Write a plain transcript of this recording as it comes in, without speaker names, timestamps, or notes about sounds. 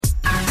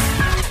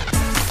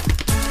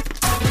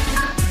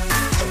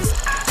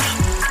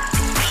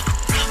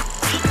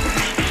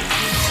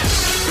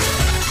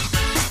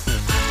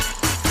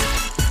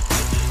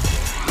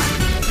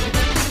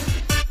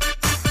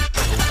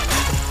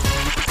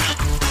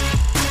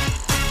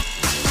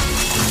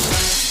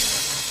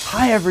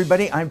Hi,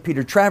 everybody. I'm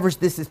Peter Travers.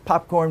 This is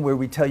Popcorn, where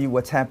we tell you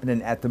what's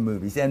happening at the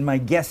movies. And my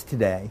guest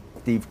today,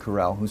 Steve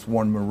Carell, who's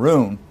worn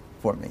maroon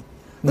for me.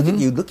 Look at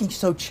you, looking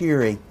so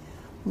cheery.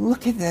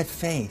 Look at that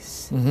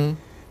face.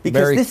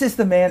 Because this is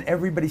the man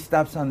everybody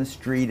stops on the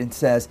street and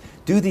says,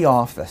 do The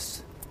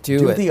Office.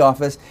 Do The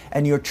Office.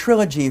 And your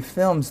trilogy of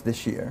films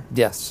this year.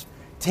 Yes.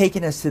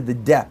 Taking us to the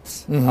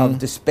depths of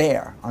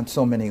despair on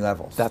so many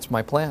levels. That's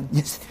my plan.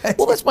 Yes,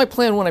 well, that's my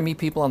plan when I meet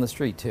people on the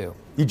street, too.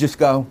 You just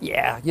go?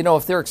 Yeah. You know,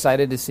 if they're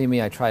excited to see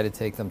me, I try to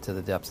take them to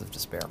the depths of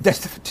despair.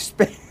 Depths of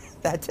despair.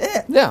 That's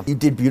it. Yeah. You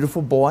did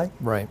Beautiful Boy.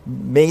 Right.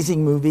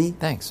 Amazing movie.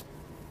 Thanks.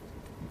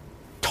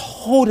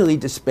 Totally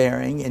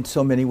despairing in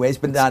so many ways,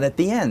 but not at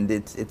the end.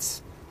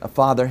 It's a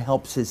father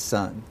helps his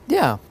son.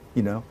 Yeah.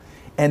 You know?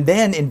 And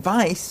then in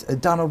Vice,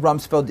 Donald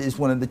Rumsfeld is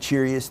one of the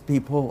cheeriest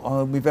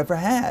people we've ever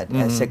had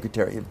as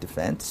Secretary of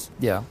Defense.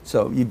 Yeah.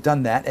 So you've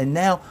done that. And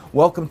now,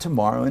 Welcome to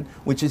Marwen,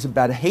 which is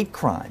about a hate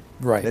crime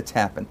that's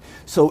happened.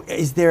 So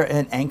is there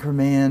an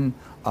Anchorman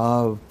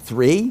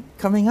 3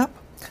 coming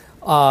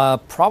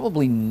up?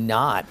 Probably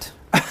not.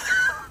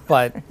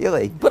 But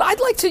really? But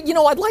I'd like to,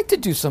 I'd like to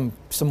do some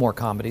more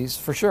comedies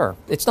for sure.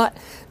 It's not,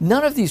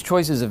 none of these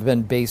choices have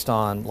been based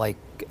on like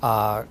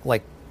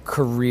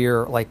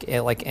career, like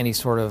any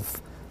sort of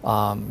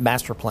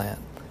master plan.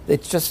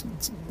 It's just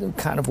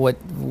kind of what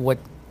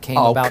came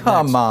about. Oh,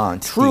 come on,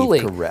 truly.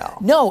 Steve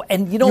Carell. No,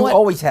 and you know what? You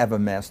always have a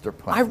master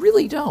plan. I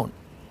really don't.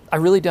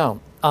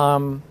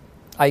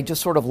 I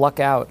just sort of luck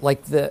out.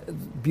 Like the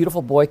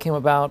Beautiful Boy came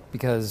about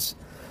because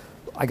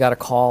I got a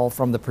call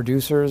from the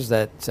producers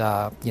that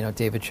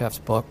David Sheff's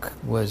book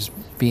was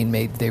being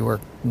made. They were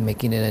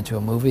making it into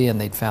a movie,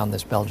 and they'd found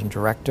this Belgian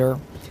director,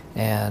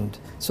 and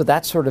so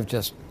that sort of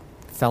just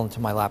fell into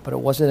my lap. But it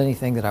wasn't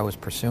anything that I was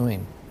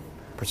pursuing,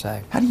 per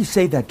se. How do you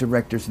say that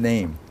director's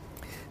name?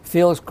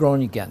 Felix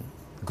Groningen.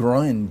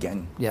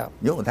 Groningen. Yeah.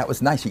 Yo, that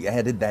was nice. You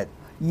added that.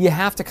 You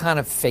have to kind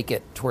of fake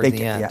it toward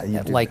the end, yeah,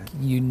 you do like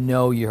that.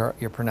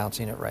 you're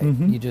pronouncing it right.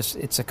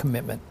 It's a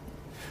commitment.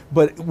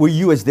 But were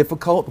you as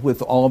difficult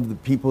with all of the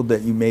people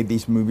that you made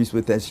these movies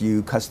with as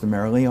you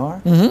customarily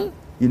are? You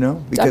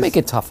know, because I make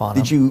it tough on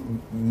him. Did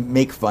you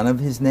make fun of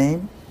his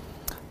name?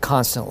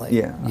 Constantly.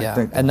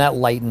 Yeah. And that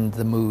lightened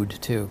the mood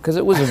too, because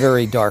it was a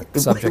very dark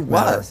subject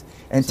matter.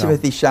 And so.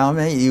 Timothy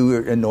Chalamet, you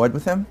were annoyed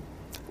with him?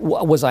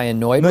 Was I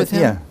annoyed with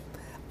him? Yeah.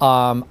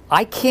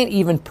 I can't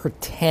even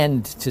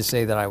pretend to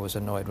say that I was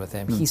annoyed with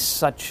him. He's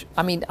such,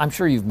 I'm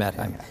sure you've met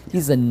him.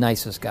 He's the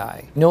nicest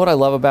guy. You know what I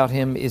love about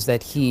him is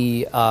that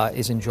he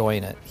is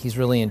enjoying it. He's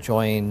really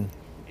enjoying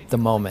the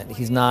moment.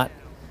 He's not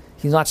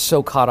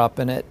so caught up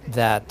in it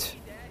that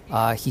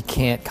he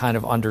can't kind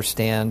of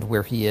understand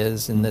where he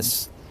is in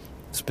this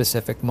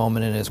specific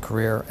moment in his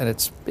career, and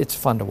it's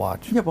fun to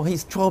watch. Yeah, well,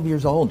 he's 12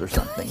 years old or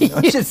something. You know?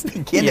 It's just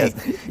beginning.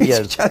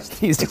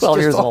 He's 12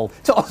 years old.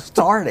 It's all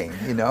starting,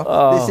 you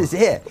know. This is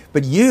it.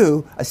 But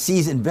you, a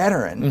seasoned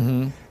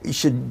veteran, you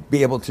should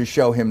be able to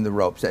show him the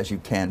ropes as you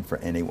can for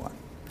anyone.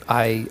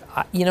 I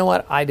you know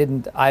what? I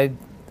didn't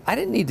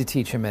need to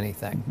teach him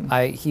anything.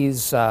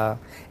 He's and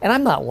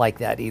I'm not like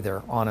that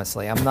either,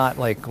 honestly. I'm not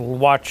like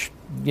watch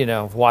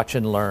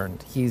and learn.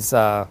 He's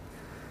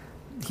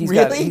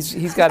Really?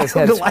 He's got his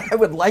head. I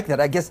would like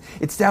that. I guess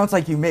it sounds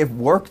like you may have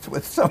worked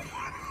with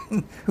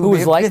someone who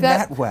was like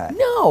that way.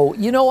 No,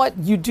 you know what?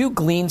 You do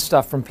glean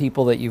stuff from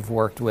people that you've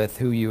worked with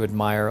who you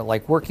admire.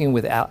 Like working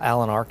with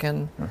Alan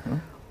Arkin.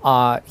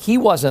 He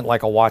wasn't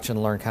like a watch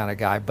and learn kind of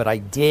guy, but I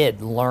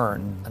did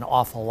learn an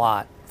awful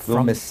lot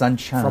from Miss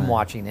Sunshine from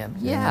watching him.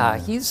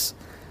 Yeah,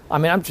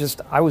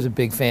 I was a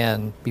big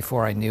fan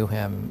before I knew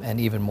him, and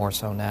even more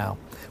so now.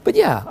 But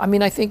yeah,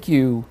 I think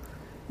you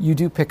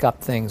do pick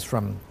up things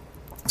from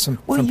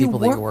people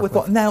that you work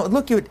with. Now,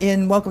 look,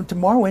 in Welcome to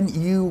Marwen,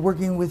 you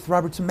working with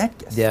Robert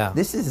Zemeckis. Yeah.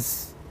 This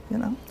is,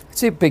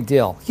 It's a big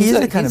deal. He's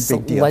a kind of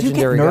big deal. Do you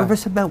get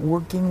nervous guy. about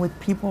working with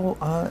people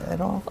at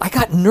all? I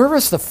got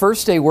nervous the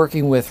first day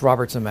working with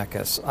Robert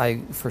Zemeckis,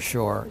 for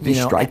sure. Did he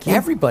strike you?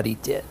 Everybody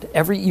did.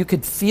 You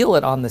could feel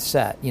it on the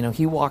set.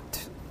 He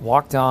walked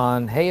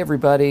on, hey,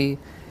 everybody,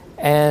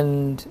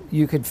 and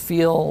you could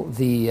feel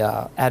the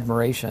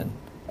admiration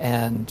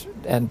and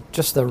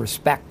just the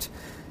respect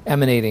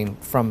emanating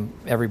from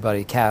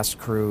everybody, cast,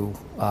 crew.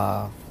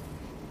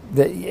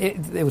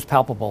 It was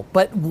palpable.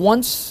 But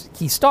once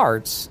he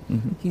starts,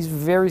 he's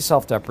very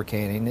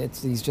self-deprecating.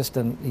 He's just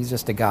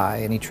a guy,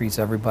 and he treats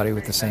everybody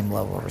with the same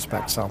level of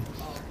respect. So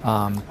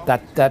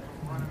that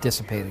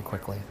dissipated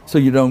quickly. So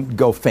you don't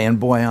go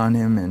fanboy on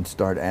him and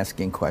start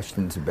asking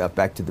questions about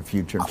Back to the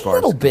Future and A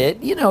little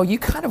bit. You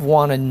kind of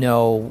want to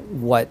know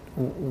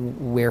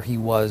where he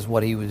was,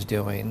 what he was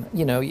doing.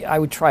 I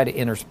would try to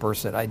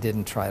intersperse it. I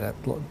didn't try to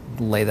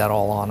lay that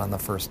all on the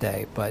first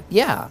day. But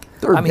yeah,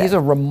 he's a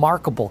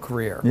remarkable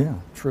career. Yeah.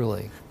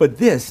 Truly. But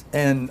this,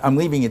 and I'm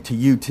leaving it to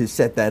you to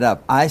set that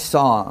up, I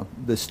saw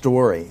the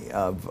story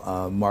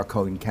of Mark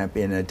Hogenkamp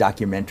in a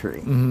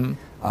documentary.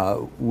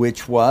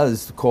 Which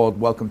was called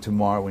Welcome to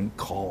Marwen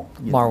Call.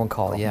 Marwen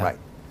Call, yeah. Right.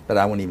 But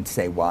I won't even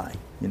say why,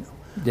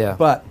 Yeah.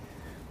 But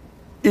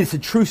It's a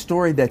true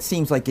story that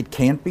seems like it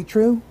can't be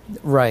true.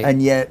 Right.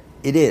 And yet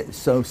it is.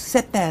 So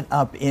set that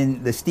up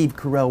in the Steve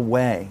Carell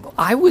way.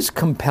 I was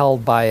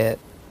compelled by it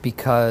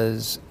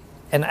because,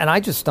 and I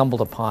just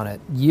stumbled upon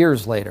it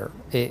years later.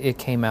 It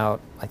came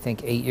out, I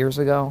think, 8 years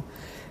ago.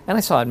 And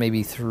I saw it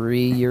maybe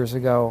 3 years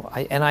ago.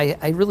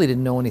 I really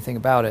didn't know anything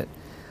about it.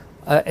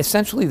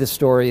 Essentially, the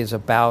story is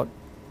about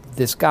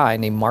this guy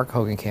named Mark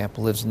Hogenkamp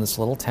who lives in this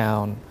little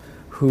town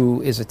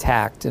who is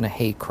attacked in a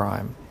hate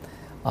crime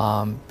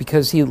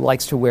because he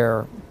likes to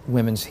wear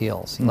women's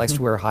heels. He likes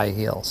to wear high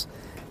heels.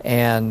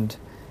 And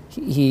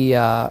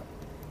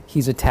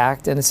he's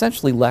attacked and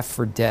essentially left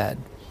for dead.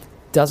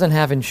 Doesn't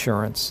have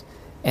insurance.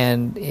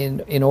 And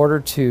in order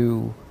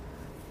to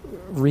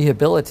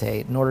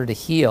rehabilitate, in order to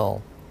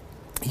heal,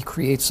 he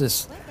creates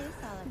this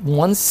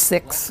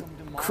 1/6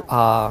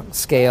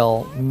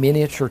 scale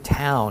miniature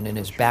town in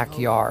his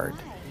backyard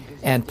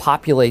and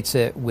populates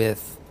it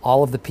with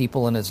all of the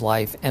people in his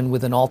life and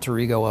with an alter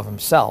ego of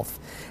himself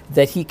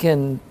that he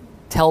can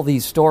tell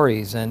these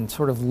stories and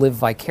sort of live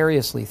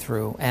vicariously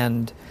through.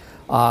 And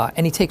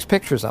he takes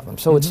pictures of them.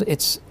 So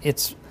it's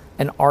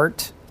an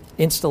art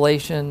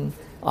installation,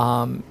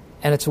 and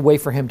it's a way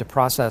for him to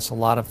process a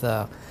lot of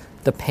the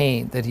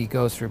pain that he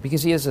goes through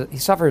because he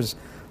suffers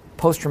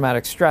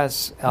post-traumatic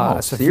stress,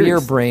 a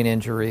severe brain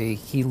injury.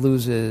 He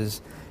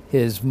loses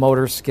his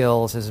motor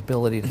skills, his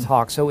ability to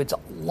talk. So it's a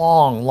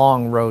long,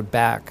 long road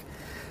back.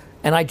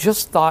 And I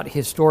just thought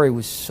his story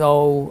was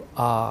so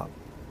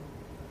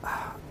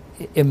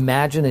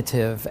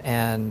imaginative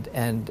and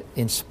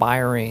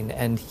inspiring.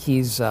 And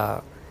he's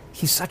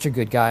such a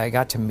good guy. I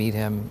got to meet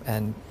him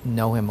and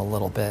know him a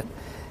little bit.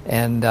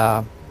 And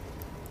I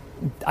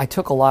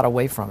took a lot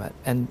away from it.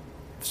 And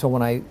so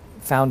when I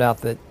found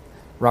out that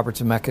Robert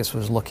Zemeckis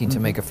was looking to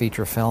make a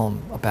feature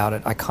film about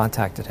it, I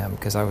contacted him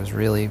because I was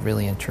really,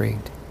 really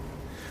intrigued.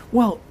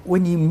 Well,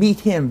 when you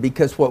meet him,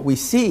 because what we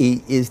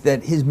see is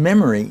that his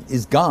memory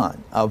is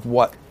gone of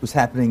what was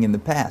happening in the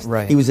past.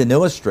 Right. He was an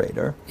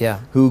illustrator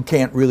who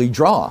can't really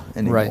draw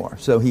anymore.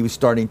 Right. So he was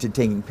starting to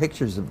taking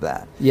pictures of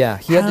that. Yeah,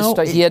 he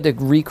had to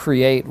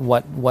recreate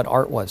what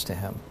art was to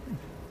him.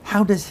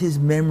 How does his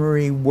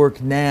memory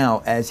work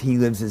now as he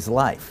lives his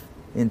life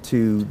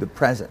into the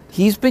present?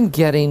 He's been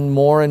getting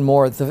more and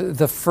more.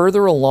 The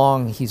further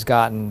along he's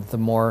gotten, the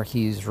more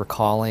he's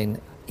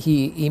recalling.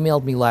 He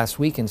emailed me last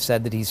week and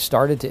said that he's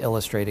started to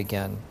illustrate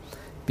again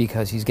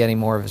because he's getting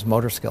more of his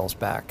motor skills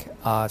back.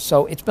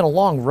 So it's been a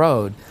long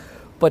road,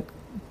 but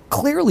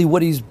clearly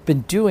what he's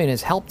been doing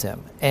has helped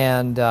him.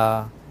 And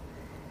the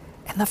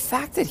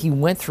fact that he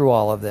went through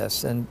all of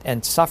this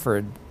and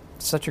suffered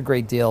such a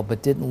great deal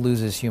but didn't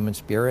lose his human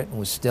spirit and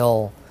was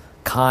still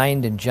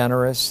kind and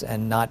generous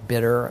and not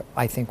bitter,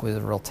 I think was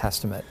a real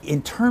testament.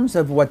 In terms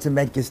of what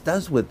Zemeckis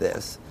does with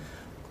this,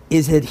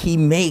 is that he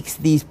makes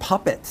these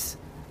puppets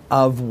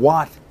of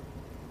what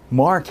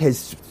Mark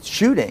is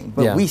shooting,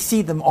 but we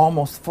see them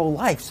almost full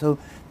life. So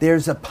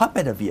there's a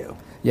puppet of you.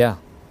 Yeah.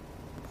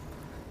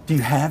 Do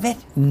you have it?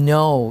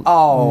 No.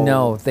 Oh.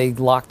 No, they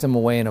locked him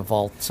away in a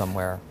vault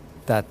somewhere.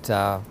 They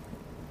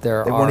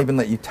won't even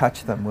let you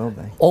touch them, will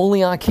they?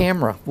 Only on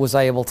camera was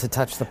I able to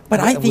touch them. But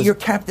I think you're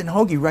Captain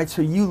Hoagie, right?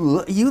 So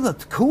you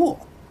looked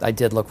cool. I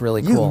did look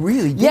really cool. You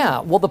really did. Yeah.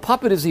 Well, the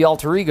puppet is the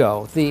alter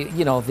ego.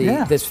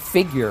 This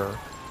figure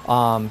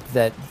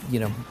that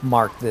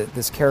Mark,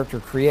 this character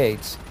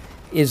creates,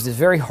 is this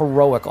very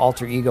heroic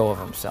alter ego of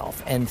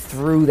himself, and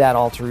through that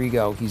alter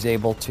ego, he's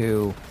able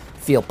to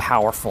feel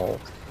powerful.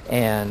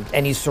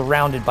 And he's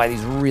surrounded by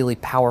these really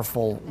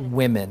powerful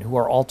women who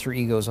are alter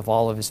egos of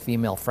all of his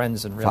female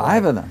friends in real life.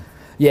 5 of them.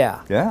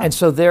 Yeah. And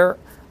so there's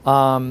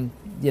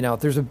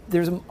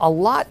a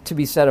lot to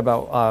be said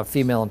about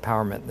female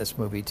empowerment in this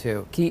movie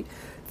too.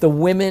 The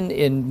women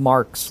in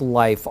Mark's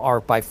life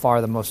are by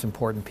far the most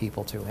important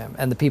people to him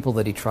and the people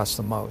that he trusts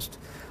the most.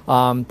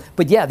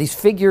 But yeah, these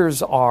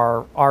figures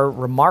are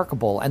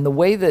remarkable, and the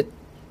way that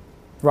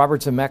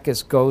Robert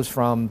Zemeckis goes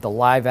from the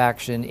live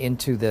action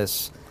into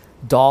this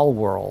doll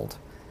world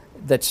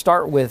that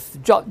start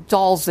with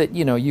dolls that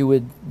you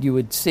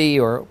would see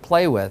or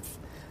play with,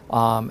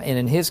 and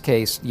in his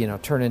case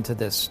turn into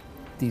these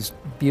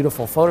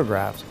beautiful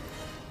photographs.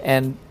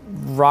 And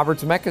Robert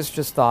Zemeckis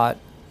just thought,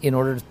 in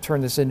order to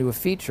turn this into a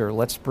feature,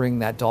 let's bring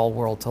that doll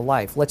world to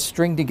life. Let's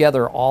string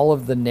together all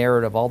of the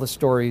narrative, all the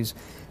stories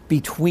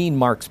between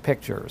Mark's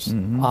pictures,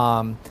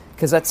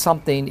 because that's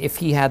something, if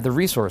he had the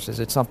resources,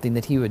 it's something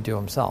that he would do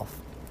himself.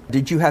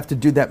 Did you have to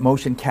do that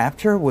motion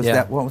capture? Was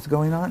that what was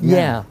going on?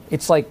 Yeah.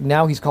 It's like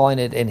now he's calling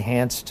it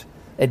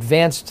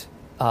advanced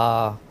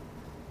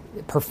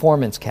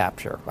performance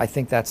capture. I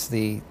think that's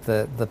the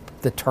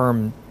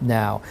term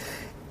now.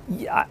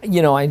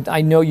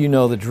 I know you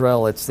know the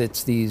drill. It's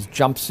these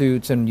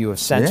jumpsuits and you have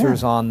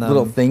sensors on them.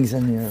 Little things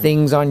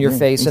on your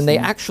face, and they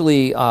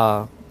actually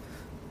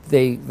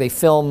they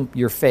film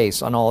your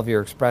face on all of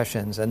your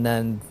expressions, and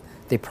then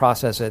they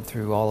process it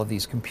through all of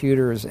these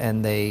computers,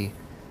 and they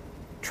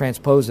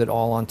transpose it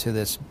all onto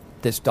this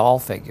doll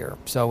figure.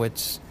 So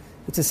it's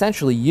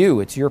essentially you.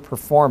 It's your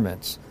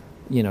performance,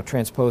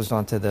 transposed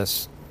onto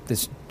this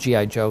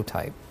G.I. Joe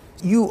type.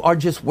 you are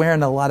just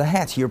wearing a lot of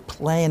hats. You're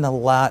playing a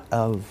lot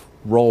of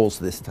roles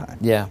this time.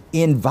 Yeah.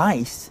 In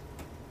Vice,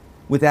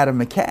 with Adam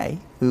McKay,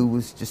 who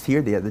was just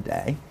here the other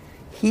day,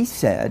 he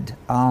said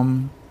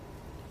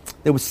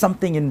there was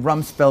something in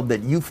Rumsfeld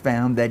that you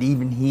found that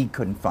even he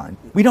couldn't find.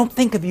 We don't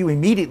think of you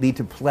immediately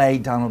to play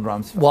Donald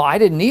Rumsfeld. Well, I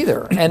didn't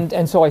either.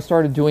 And so I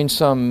started doing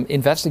some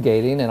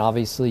investigating, and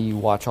obviously you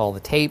watch all the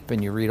tape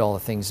and you read all the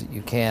things that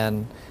you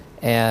can.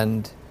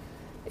 And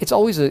it's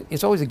always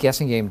a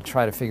guessing game to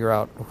try to figure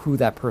out who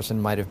that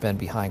person might have been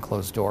behind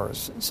closed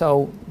doors.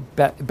 So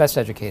best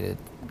educated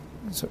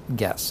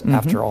guess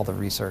after all the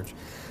research.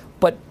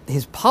 But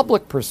his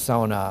public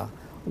persona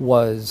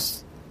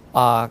was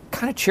kind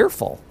of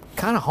cheerful,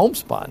 kind of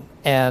homespun,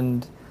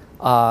 and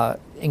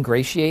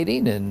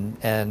ingratiating,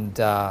 and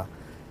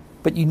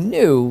but you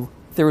knew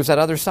there was that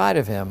other side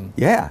of him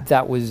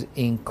that was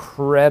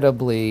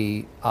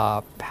incredibly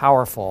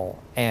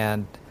powerful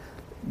and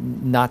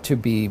not to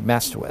be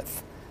messed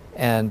with.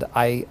 And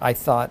I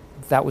thought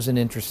that was an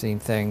interesting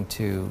thing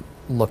to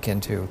look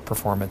into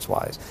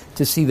performance-wise,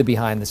 to see the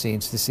behind the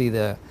scenes, to see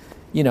the,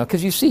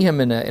 because you see him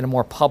in a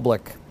more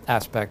public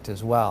aspect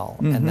as well,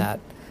 and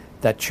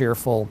that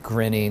cheerful,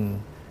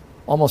 grinning,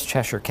 almost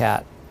Cheshire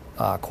Cat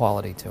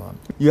quality to him.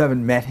 You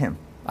haven't met him?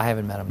 I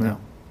haven't met him, no.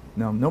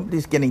 No,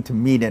 nobody's getting to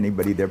meet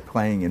anybody they're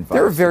playing in Vice.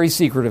 They're a very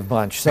secretive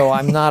bunch, so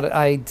I'm not,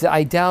 I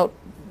doubt,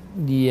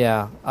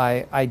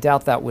 I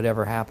doubt that would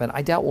ever happen.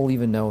 I doubt we'll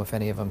even know if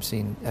any of them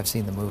have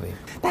seen the movie.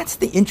 That's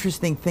the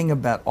interesting thing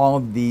about all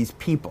of these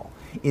people,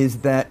 is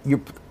that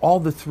all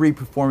the three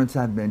performances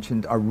I've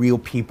mentioned are real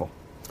people.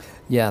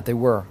 Yeah, they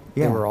were.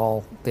 Yeah.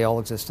 They all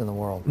exist in the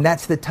world. And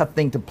that's the tough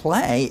thing to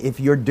play if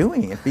you're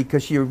doing it,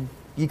 because you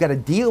got to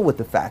deal with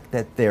the fact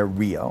that they're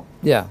real.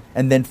 Yeah.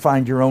 And then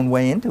find your own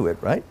way into it,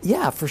 right?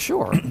 Yeah, for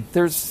sure.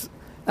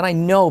 And I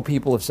know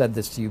people have said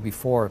this to you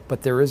before,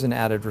 but there is an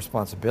added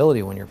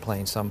responsibility when you're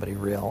playing somebody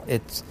real.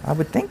 I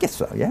would think it's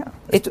so, yeah.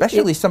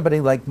 Especially somebody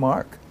like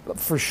Mark.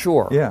 For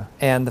sure. Yeah.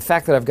 And the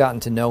fact that I've gotten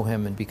to know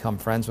him and become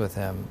friends with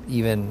him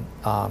even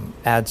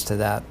adds to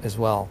that as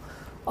well.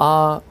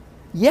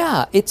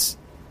 Yeah, it's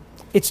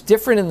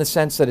different in the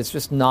sense that it's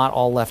just not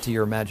all left to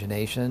your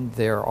imagination.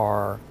 There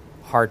are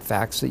hard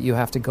facts that you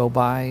have to go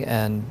by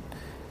and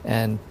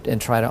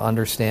try to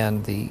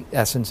understand the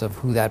essence of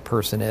who that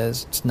person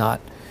is.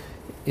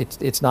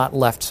 It's not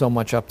left so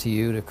much up to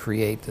you to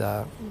create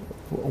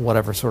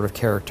whatever sort of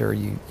character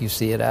you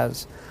see it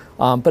as.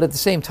 But at the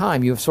same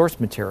time, you have source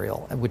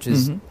material, which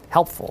is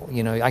helpful.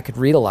 I could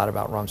read a lot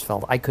about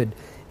Rumsfeld. I could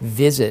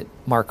visit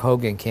Mark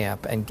Hogan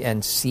camp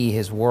and see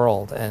his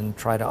world and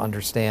try to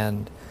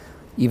understand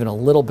even a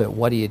little bit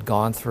what he had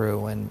gone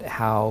through and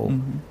how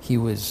he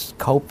was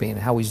coping,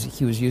 how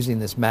he was using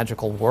this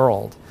magical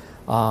world.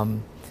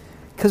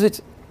 Because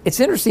it's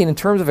interesting in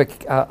terms of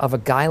a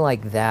guy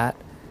like that,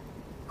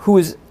 who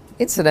is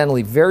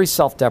incidentally very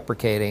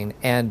self-deprecating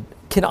and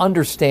can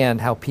understand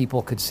how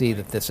people could see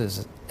that this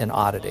is an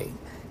oddity.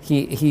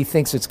 He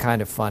thinks it's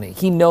kind of funny.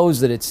 He knows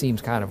that it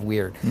seems kind of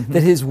weird,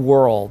 that his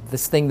world,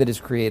 this thing that is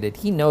created,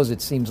 he knows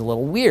it seems a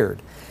little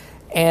weird.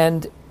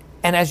 And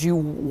as you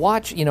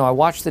watch, I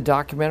watched the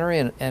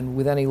documentary, and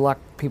with any luck,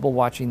 people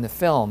watching the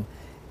film,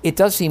 it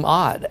does seem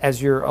odd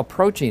as you're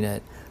approaching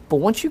it. But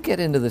once you get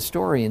into the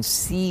story and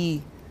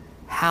see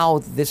how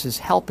this is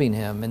helping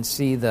him, and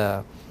see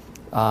the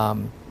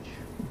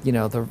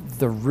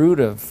root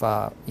of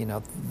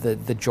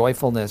the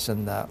joyfulness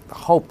and the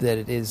hope that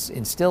it is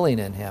instilling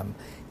in him,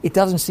 it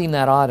doesn't seem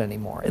that odd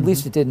anymore. At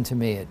least it didn't to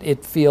me.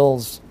 It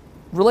feels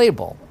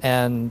relatable,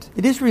 and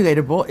it is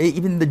relatable.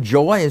 Even the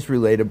joy is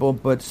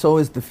relatable, but so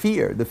is the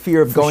fear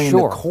of going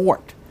into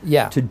court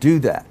to do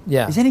that.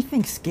 Yeah. Does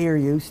anything scare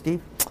you,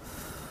 Steve?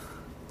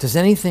 Does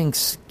anything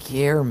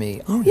scare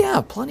me? Oh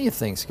yeah, plenty of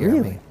things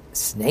scare me.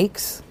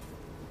 Snakes?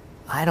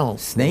 I don't.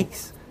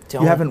 Snakes?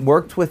 You haven't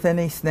worked with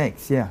any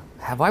snakes? Yeah.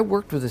 Have I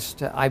worked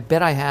with I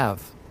bet I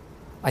have.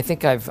 I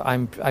think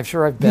I'm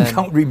sure I've been. You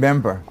don't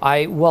remember?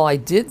 I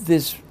did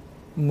this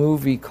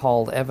movie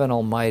called Evan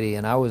Almighty,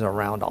 and I was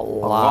around a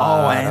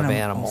lot of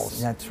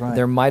animals. That's right.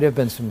 There might have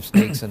been some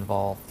snakes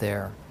involved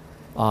there.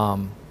 I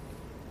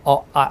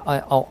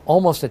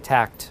almost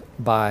attacked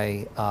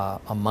by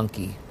a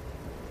monkey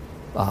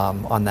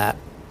on that,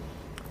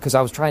 because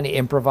I was trying to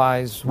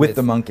improvise with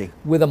the monkey.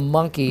 With a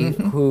monkey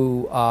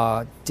who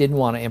didn't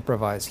want to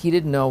improvise. He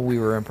didn't know we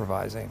were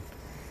improvising.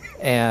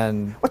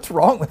 And what's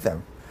wrong with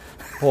him?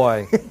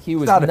 Boy, he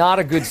was not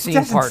a good scene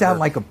partner. Doesn't sound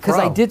like a pro. Because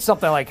I did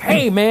something like,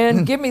 "Hey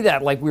man, give me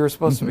that," like we were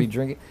supposed to be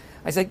drinking.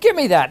 I said, "Give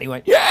me that," and he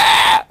went,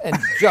 "Yeah," and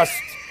just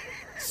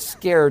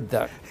scared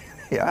the.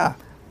 Yeah.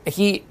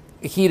 He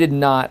did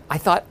not. I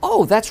thought,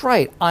 oh, that's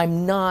right.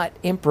 I'm not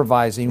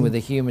improvising with a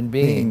human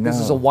being. This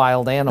is a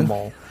wild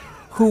animal,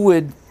 who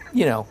would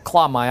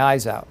claw my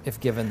eyes out if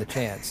given the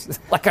chance.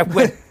 Like I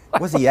went.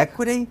 Was he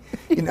equity?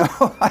 He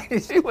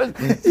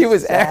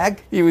was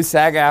SAG. He was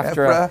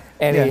SAG-AFTRA,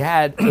 and he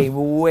had a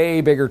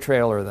way bigger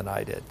trailer than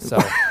I did.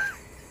 So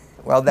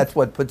Well, that's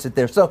what puts it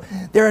there. So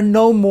there are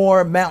no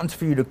more mountains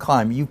for you to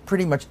climb. You've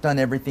pretty much done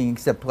everything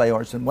except play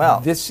Orson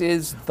Welles. This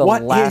is the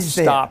What last is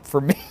there? stop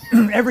for me.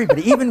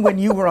 Everybody, even though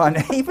you were on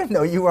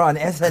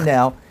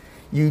SNL,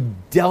 you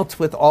dealt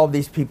with all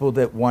these people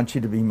that want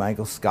you to be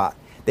Michael Scott.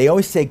 They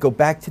always say go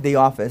back to The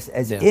Office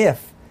as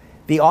if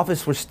The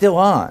Office were still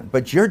on,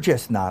 but you're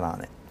just not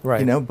on it. Right.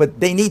 You know, but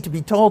they need to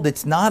be told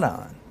it's not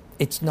on.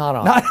 It's not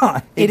on. Not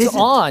on. It's isn't.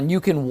 on.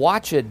 You can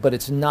watch it, but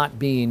it's not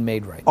being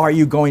made right now. Are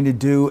you going to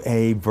do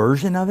a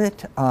version of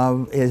it?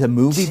 Is a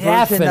movie version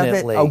of it?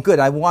 Definitely. Oh, good.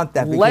 I want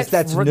that because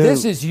that's new.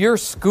 This is your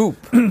scoop.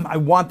 I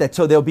want that.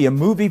 So there'll be a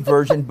movie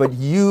version, but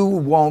you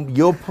won't.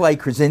 You'll play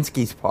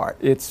Krasinski's part.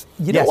 It's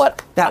you know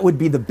what? That would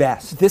be the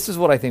best. This is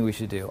what I think we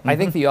should do. I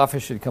think The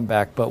Office should come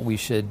back, but we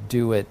should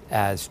do it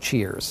as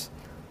Cheers.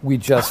 We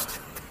just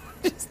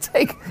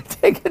take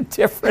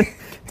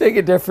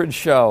a different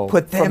show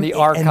Put them from the in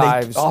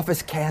archives. the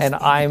Office cast. And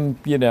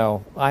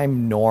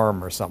I'm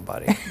Norm or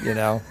somebody, you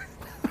know.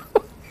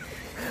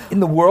 In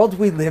the world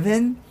we live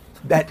in,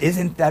 that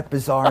isn't that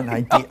bizarre an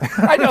idea.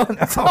 I know.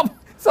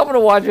 Someone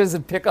will watch this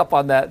and pick up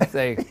on that and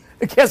say,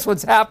 guess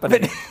what's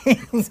happening?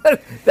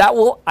 That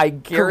will, I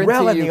guarantee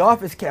Carell and you, the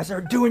Office cast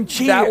are doing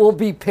Cheers. that will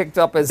be picked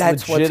up as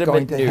That's what's legitimate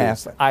going to news.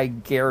 happen. I Yes,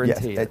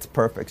 guarantee it. that's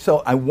perfect.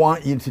 So I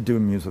want you to do a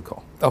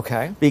musical.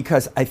 Okay.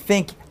 Because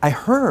I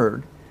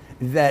heard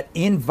that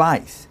in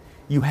Vice,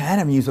 you had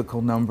a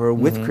musical number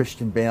with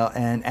Christian Bale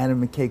and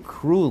Adam McKay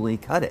cruelly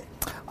cut it.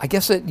 I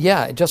guess it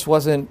just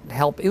wasn't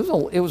help. It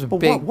was a But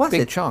big what was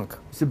big it? chunk.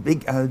 It's a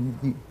big.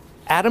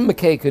 Adam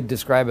McKay could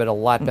describe it a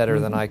lot better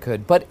than I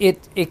could, but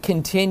it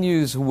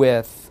continues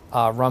with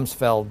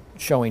Rumsfeld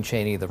showing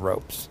Chaney the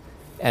ropes,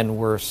 and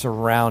we're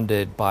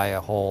surrounded by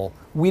a whole.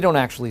 We don't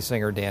actually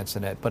sing or dance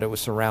in it, but it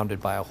was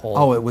surrounded by a whole.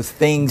 Oh, it was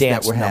things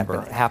dance that were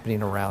number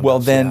happening around. Well,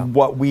 us, then yeah.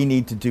 what we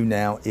need to do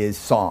now is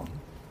song.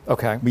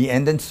 Okay. We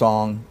end in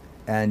song,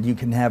 and you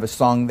can have a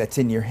song that's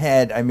in your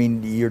head. I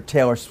mean, your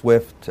Taylor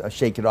Swift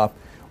 "Shake It Off"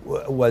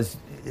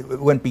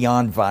 went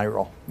beyond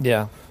viral.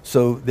 Yeah.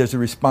 So there's a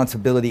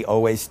responsibility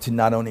always to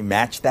not only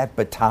match that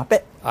but top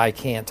it. I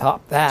can't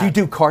top that. Do you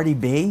do Cardi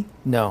B?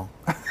 No.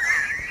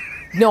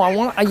 No, I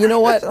want. You know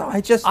what?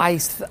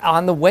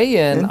 On the way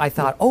in, I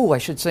thought, I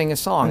should sing a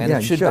song, and Yeah,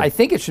 it you should. should. I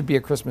think it should be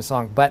a Christmas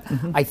song, but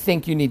I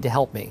think you need to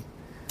help me.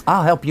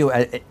 I'll help you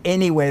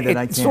any way that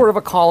I can. It's sort of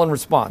a call and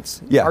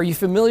response. Yeah. Are you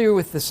familiar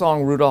with the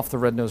song "Rudolph the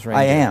Red-Nosed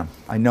Reindeer"? I am.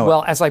 I know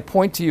Well, it. as I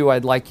point to you,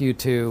 I'd like you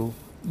to.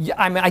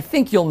 I mean, I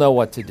think you'll know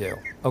what to do.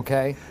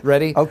 Okay,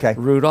 ready? Okay.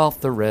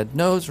 Rudolph the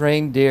red-nosed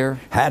reindeer.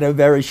 Had a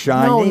very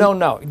shiny.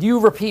 No. You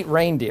repeat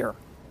reindeer.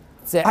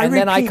 And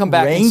then I repeat come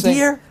back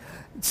reindeer?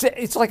 and sing.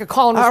 It's like a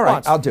call and All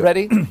response. right, I'll do it.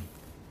 Ready?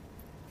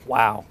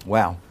 Wow.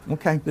 Wow.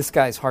 Okay. This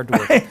guy's hard to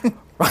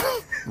work.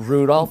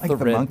 Rudolph Like the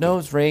the monkey.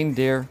 red-nosed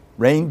reindeer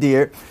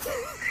Reindeer.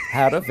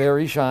 had a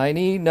very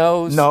shiny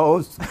nose.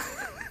 Nose.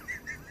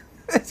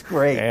 That's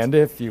great. And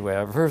if you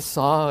ever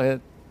saw it,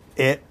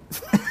 It.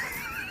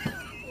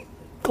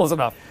 close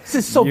enough. This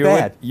is so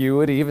bad. You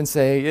would even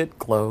say it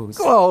glows.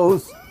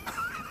 Close.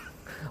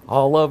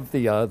 All of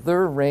the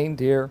other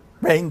reindeer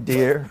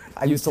Reindeer.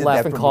 I used to did laugh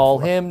that and from call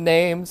before. him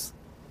names.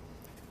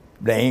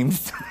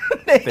 Names.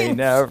 They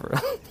never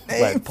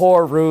let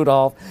poor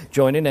Rudolph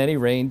join in any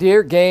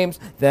reindeer games.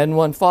 Then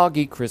one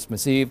foggy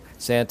Christmas Eve,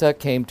 Santa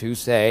came to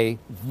say,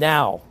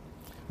 "Now,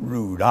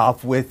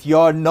 Rudolph, with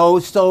your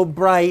nose so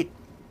bright,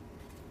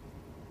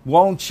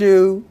 won't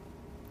you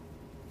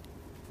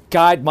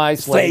guide my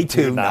sleigh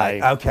sleigh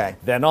tonight." Okay.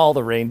 Then all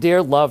the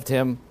reindeer loved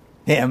him,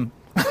 Him.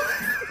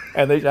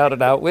 and they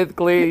shouted out with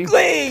glee,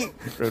 Glee.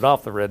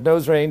 "Rudolph the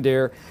red-nosed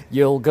reindeer,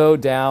 you'll go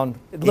down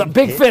the In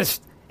big his- fish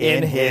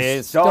in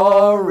his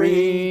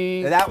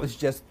story." That was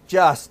just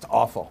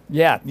awful.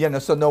 Yeah.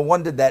 So no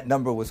wonder that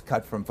number was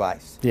cut from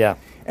Vice. Yeah.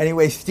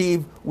 Anyway,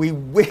 Steve, we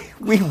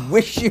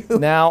wish you.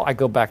 Now I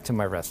go back to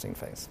my resting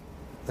face.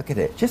 Look at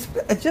it. Just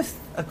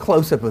a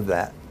close-up of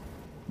that.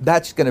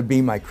 That's going to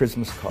be my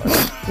Christmas card.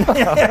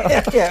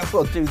 Yeah,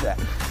 we'll do that.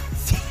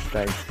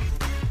 Thanks.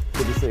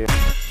 Good to see you.